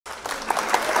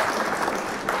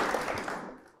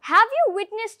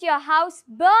witnessed your house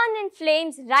burn in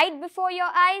flames right before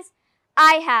your eyes?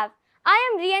 I have. I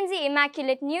am Rienzie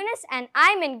Immaculate Nunes and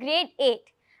I'm in grade 8.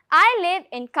 I live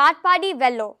in cultivate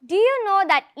Vellore. Do you know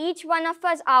that each one of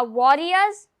us are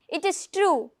warriors? It is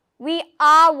true. We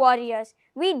are warriors.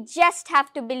 We just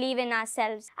have to believe in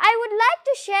ourselves. I would like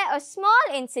to share a small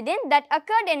incident that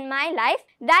occurred in my life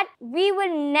that we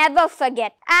will never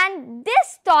forget. And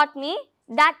this taught me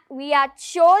that we are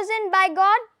chosen by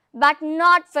God but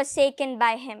not forsaken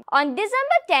by Him. On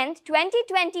December 10th,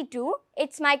 2022,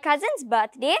 it's my cousin's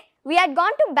birthday. We had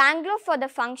gone to Bangalore for the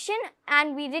function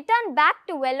and we returned back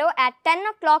to Vellore at 10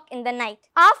 o'clock in the night.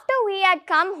 After we had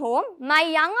come home, my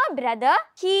younger brother,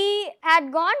 he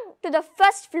had gone to the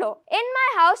first floor. In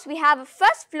my house, we have a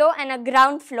first floor and a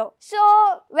ground floor. So,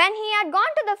 when he had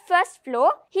gone to the first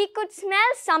floor, he could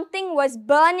smell something was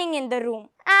burning in the room.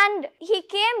 And he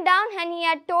came down and he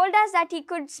had told us that he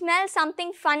could smell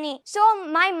something funny. So,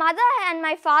 my mother and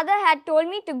my father had told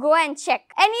me to go and check.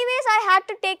 Anyways, I had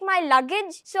to take my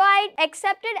luggage. So, I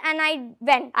accepted and I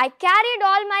went. I carried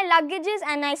all my luggages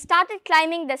and I started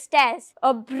climbing the stairs.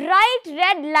 A bright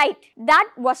red light. That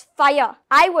was fire.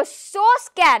 I was so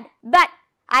scared. But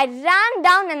I ran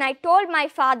down and I told my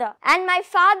father. And my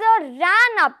father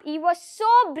ran up. He was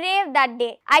so brave that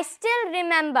day. I still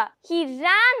remember. He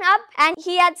ran up and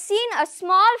he had seen a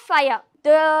small fire.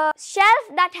 The shelf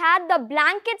that had the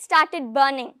blanket started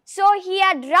burning. So he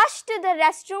had rushed to the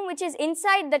restroom which is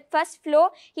inside the first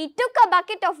floor. He took a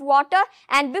bucket of water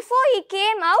and before he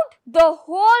came out, the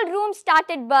whole room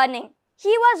started burning.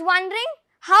 He was wondering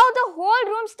how the whole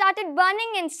room started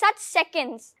burning in such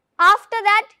seconds. After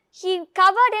that, he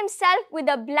covered himself with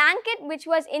a blanket which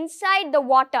was inside the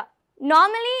water.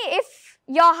 Normally, if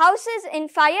your house is in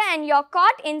fire and you're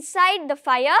caught inside the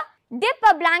fire, dip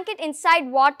a blanket inside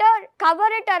water, cover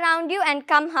it around you and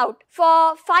come out.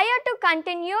 For fire to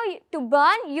continue to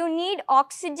burn, you need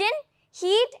oxygen,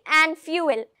 heat and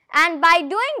fuel. And by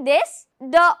doing this,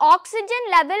 the oxygen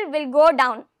level will go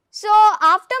down. So,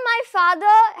 after my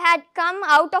father had come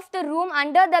out of the room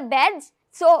under the beds,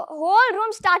 so whole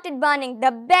room started burning.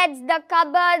 The beds, the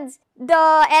cupboards,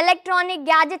 the electronic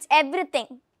gadgets,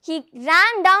 everything. He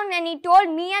ran down and he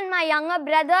told me and my younger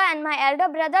brother and my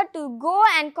elder brother to go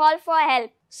and call for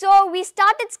help. So we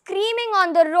started screaming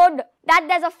on the road that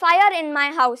there's a fire in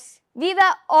my house. We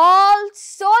were all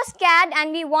so scared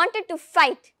and we wanted to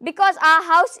fight because our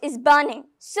house is burning.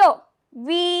 So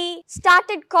we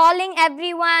started calling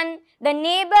everyone. The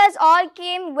neighbors all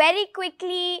came very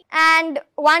quickly and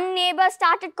one neighbor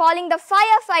started calling the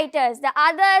firefighters. The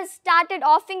others started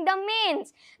offing the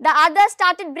mains. The others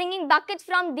started bringing buckets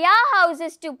from their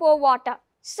houses to pour water.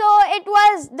 So it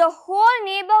was the whole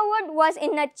neighborhood was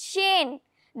in a chain.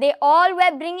 They all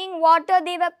were bringing water.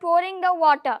 They were pouring the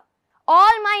water.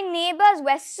 All my neighbors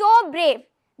were so brave.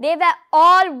 They were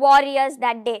all warriors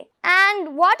that day.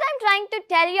 And what I'm trying to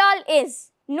tell y'all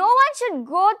is, no one should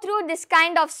go through this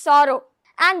kind of sorrow.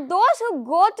 And those who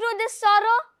go through this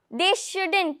sorrow, they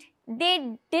shouldn't.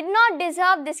 They did not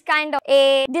deserve this kind of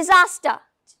a disaster.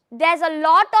 There's a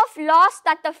lot of loss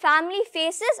that the family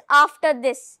faces after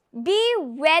this. Be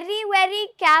very, very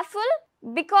careful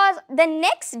because the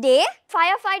next day,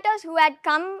 firefighters who had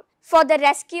come for the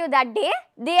rescue that day,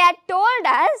 they had told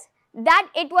us that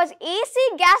it was AC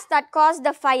gas that caused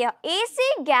the fire. AC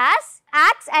gas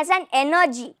acts as an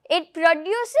energy. It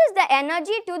produces the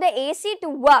energy to the AC to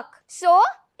work. So,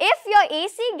 if your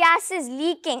AC gas is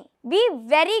leaking, be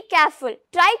very careful.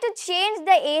 Try to change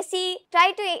the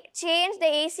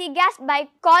AC gas by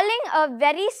calling a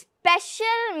very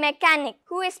special mechanic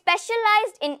who is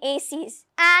specialized in ACs.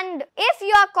 And if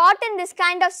you are caught in this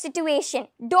kind of situation,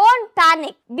 don't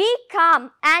panic. Be calm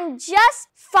and just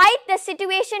fight the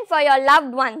situation for your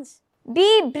loved ones.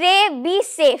 Be brave, be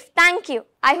safe. Thank you.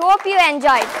 I hope you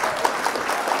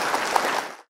enjoyed.